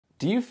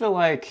Do you feel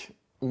like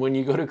when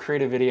you go to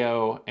create a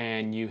video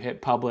and you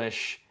hit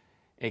publish,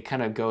 it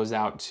kind of goes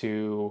out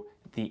to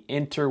the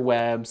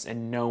interwebs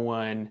and no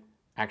one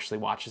actually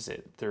watches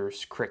it?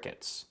 There's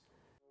crickets.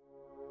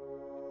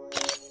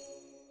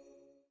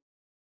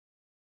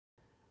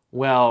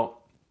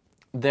 Well,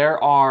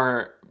 there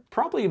are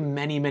probably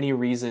many, many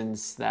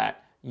reasons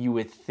that you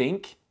would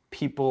think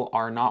people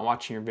are not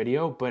watching your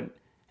video, but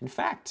in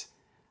fact,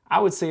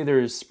 I would say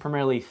there's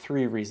primarily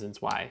 3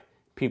 reasons why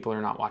people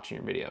are not watching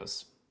your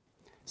videos.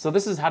 So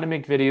this is how to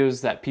make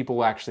videos that people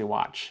will actually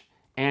watch.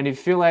 And if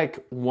you feel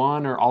like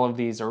one or all of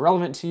these are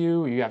relevant to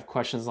you, or you have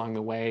questions along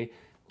the way,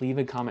 leave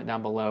a comment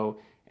down below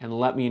and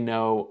let me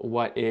know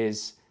what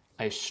is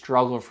a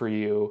struggle for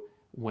you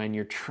when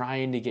you're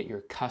trying to get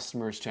your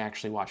customers to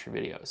actually watch your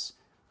videos.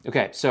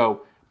 Okay,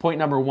 so point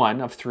number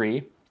 1 of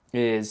 3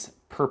 is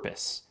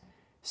purpose.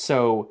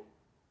 So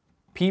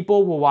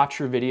people will watch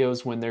your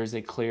videos when there's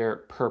a clear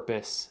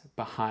purpose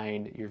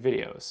behind your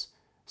videos.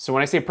 So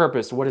when I say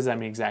purpose, what does that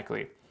mean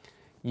exactly?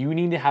 You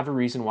need to have a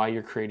reason why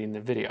you're creating the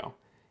video.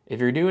 If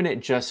you're doing it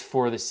just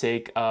for the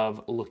sake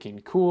of looking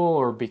cool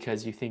or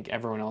because you think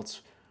everyone else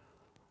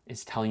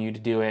is telling you to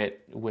do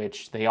it,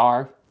 which they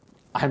are,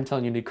 I'm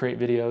telling you to create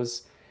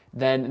videos,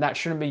 then that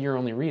shouldn't be your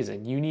only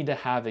reason. You need to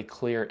have a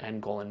clear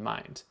end goal in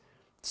mind.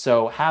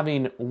 So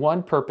having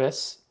one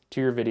purpose to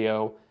your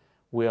video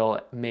will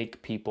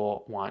make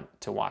people want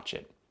to watch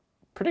it,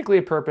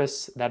 particularly a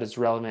purpose that is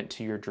relevant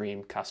to your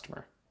dream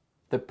customer.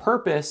 The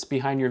purpose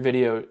behind your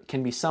video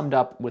can be summed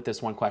up with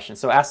this one question.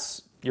 So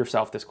ask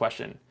yourself this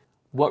question: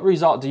 what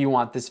result do you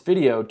want this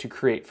video to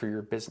create for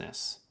your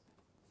business?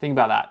 Think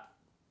about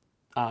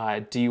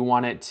that. Do you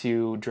want it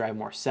to drive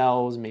more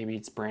sales? Maybe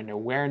it's brand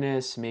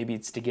awareness. Maybe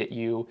it's to get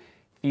you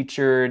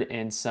featured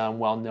in some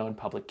well-known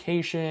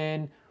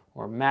publication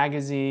or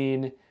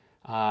magazine.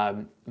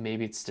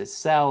 Maybe it's to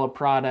sell a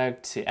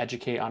product, to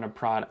educate on a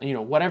product,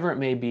 whatever it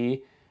may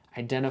be.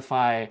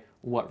 Identify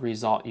what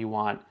result you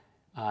want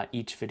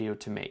each video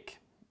to make.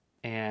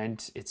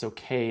 And it's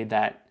okay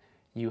that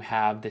you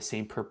have the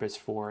same purpose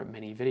for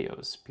many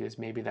videos, because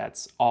maybe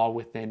that's all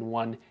within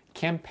one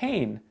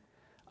campaign,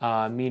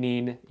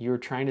 meaning you're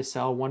trying to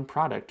sell one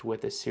product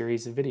with a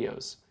series of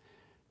videos.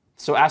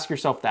 So ask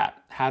yourself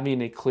that.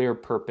 Having a clear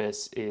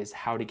purpose is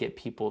how to get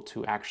people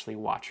to actually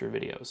watch your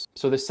videos.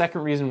 So the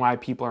second reason why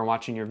people are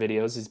watching your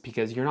videos is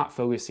because you're not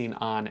focusing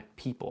on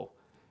people.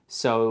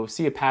 So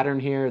see a pattern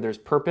here. There's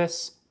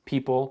purpose,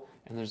 people,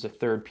 and there's a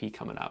third P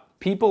coming up.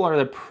 People are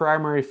the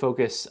primary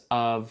focus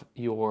of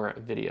your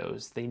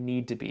videos. They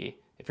need to be.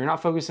 If you're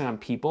not focusing on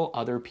people,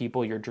 other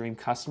people, your dream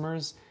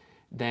customers,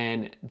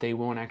 then they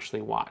won't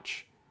actually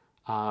watch.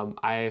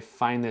 I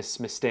find this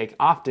mistake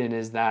often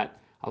is that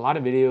a lot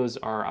of videos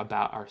are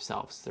about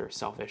ourselves. They're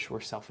selfish.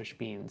 We're selfish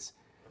beings.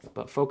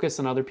 But focus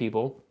on other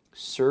people,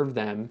 serve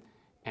them,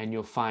 and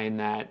you'll find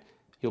that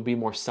you'll be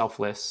more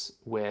selfless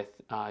with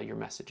your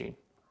messaging.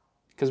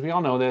 Because we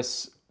all know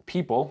this,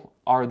 people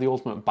are the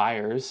ultimate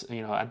buyers.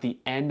 At the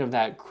end of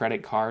that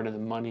credit card and the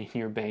money in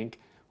your bank,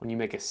 when you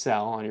make a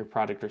sell on your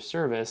product or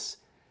service,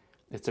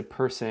 it's a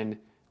person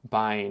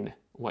buying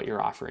what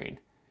you're offering.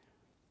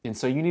 And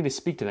so you need to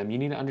speak to them. You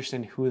need to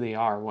understand who they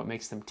are, what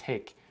makes them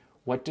tick.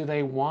 What do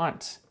they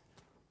want?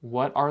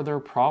 What are their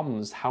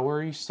problems? How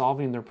are you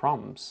solving their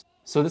problems?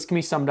 So this can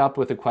be summed up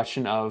with a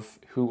question of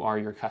who are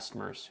your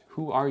customers?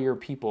 Who are your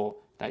people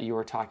that you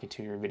are talking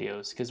to in your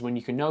videos? Because when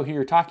you can know who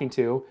you're talking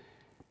to,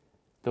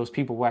 those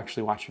people will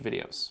actually watch your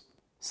videos.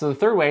 So the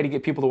third way to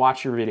get people to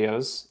watch your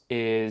videos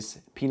is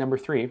P number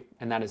 3,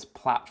 and that is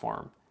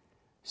platform.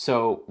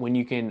 So when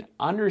you can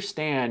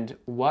understand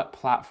what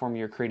platform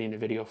you're creating a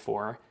video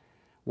for,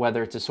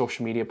 whether it's a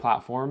social media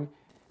platform,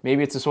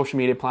 maybe it's a social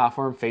media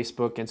platform,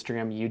 Facebook,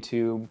 Instagram,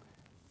 YouTube,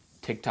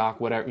 TikTok,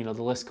 whatever,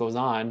 the list goes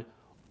on,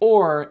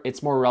 or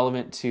it's more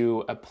relevant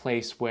to a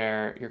place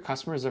where your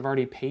customers have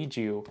already paid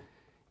you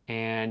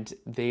and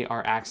they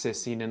are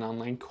accessing an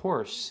online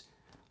course,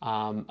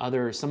 some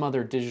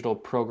other digital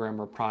program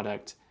or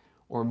product,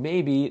 or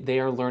maybe they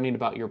are learning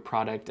about your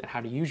product and how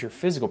to use your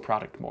physical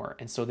product more,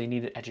 and so they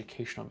need an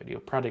educational video,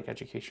 product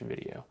education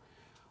video.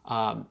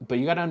 But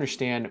you got to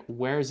understand,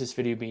 where is this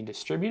video being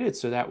distributed,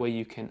 so that way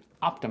you can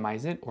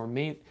optimize it or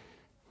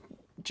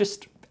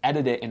just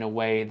edit it in a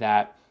way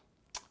that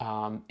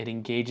it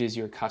engages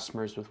your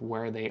customers with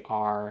where they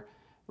are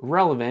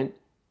relevant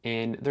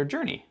in their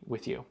journey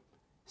with you.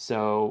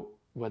 So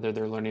whether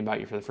they're learning about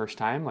you for the first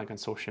time, like on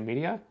social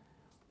media,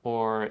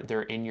 or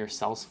they're in your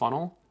sales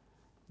funnel,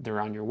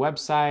 they're on your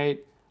website,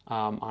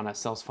 on a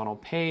sales funnel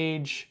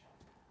page,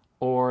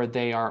 or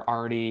they are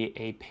already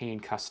a paying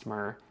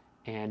customer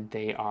and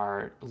they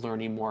are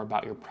learning more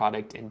about your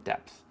product in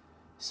depth.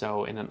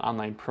 So in an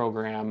online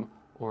program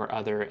or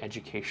other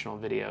educational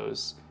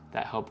videos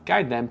that help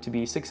guide them to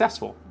be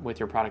successful with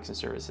your products and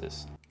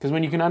services. Because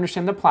when you can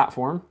understand the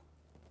platform,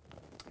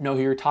 know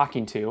who you're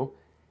talking to,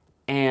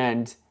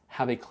 and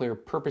have a clear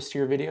purpose to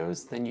your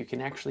videos, then you can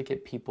actually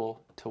get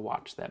people to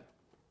watch them.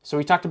 So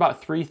we talked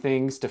about 3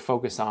 things to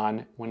focus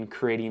on when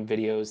creating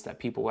videos that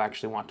people will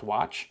actually want to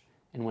watch.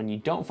 And when you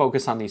don't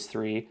focus on these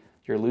 3,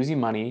 you're losing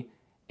money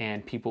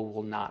and people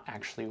will not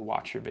actually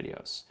watch your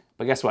videos.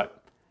 But guess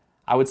what?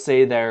 I would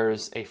say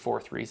there's a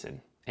fourth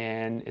reason,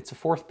 and it's a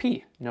fourth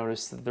P.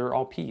 Notice that they're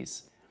all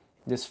P's.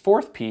 This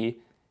fourth P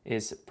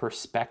is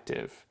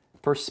perspective.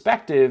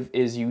 Perspective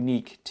is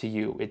unique to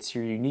you. It's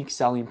your unique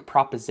selling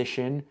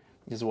proposition,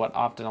 is what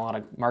often a lot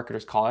of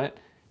marketers call it.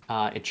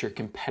 It's your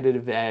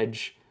competitive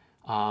edge.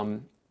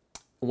 One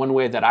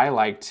way that I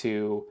like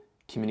to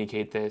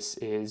communicate this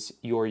is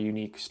your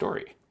unique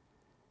story.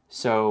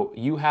 So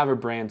you have a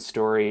brand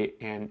story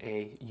and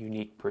a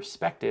unique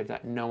perspective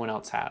that no one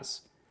else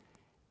has.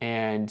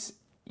 And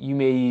you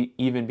may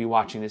even be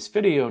watching this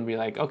video and be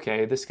like,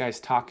 okay, this guy's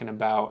talking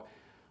about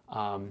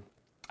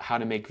how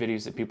to make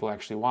videos that people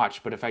actually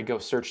watch. But if I go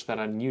search that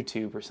on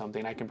YouTube or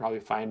something, I can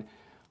probably find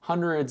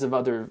hundreds of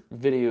other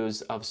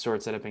videos of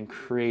sorts that have been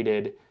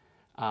created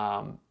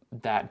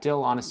that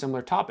deal on a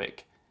similar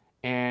topic.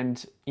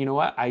 And you know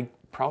what? I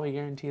probably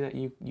guarantee that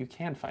you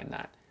can find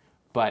that.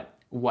 But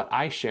what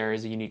I share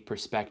is a unique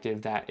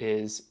perspective that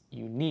is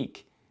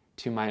unique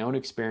to my own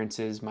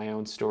experiences, my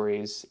own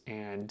stories,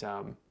 and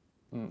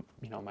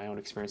my own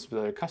experience with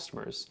other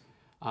customers,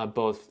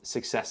 both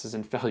successes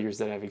and failures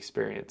that I've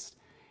experienced.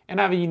 And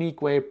I have a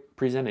unique way of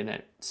presenting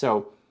it.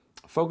 So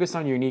focus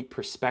on your unique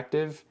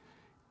perspective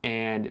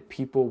and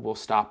people will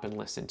stop and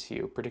listen to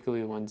you,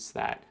 particularly the ones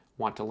that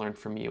want to learn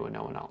from you and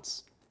no one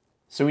else.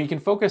 So when you can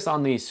focus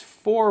on these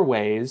 4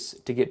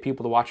 ways to get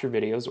people to watch your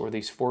videos, or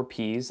these 4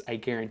 Ps, I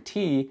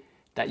guarantee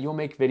that you'll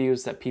make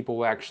videos that people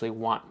will actually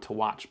want to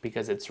watch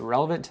because it's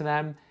relevant to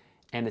them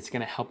and it's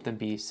going to help them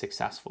be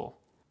successful.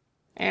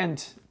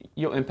 And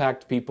you'll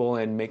impact people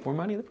and make more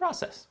money in the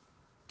process.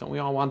 Don't we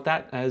all want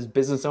that as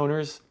business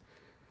owners?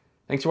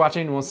 Thanks for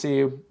watching, and we'll see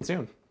you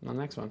soon on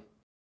the next one.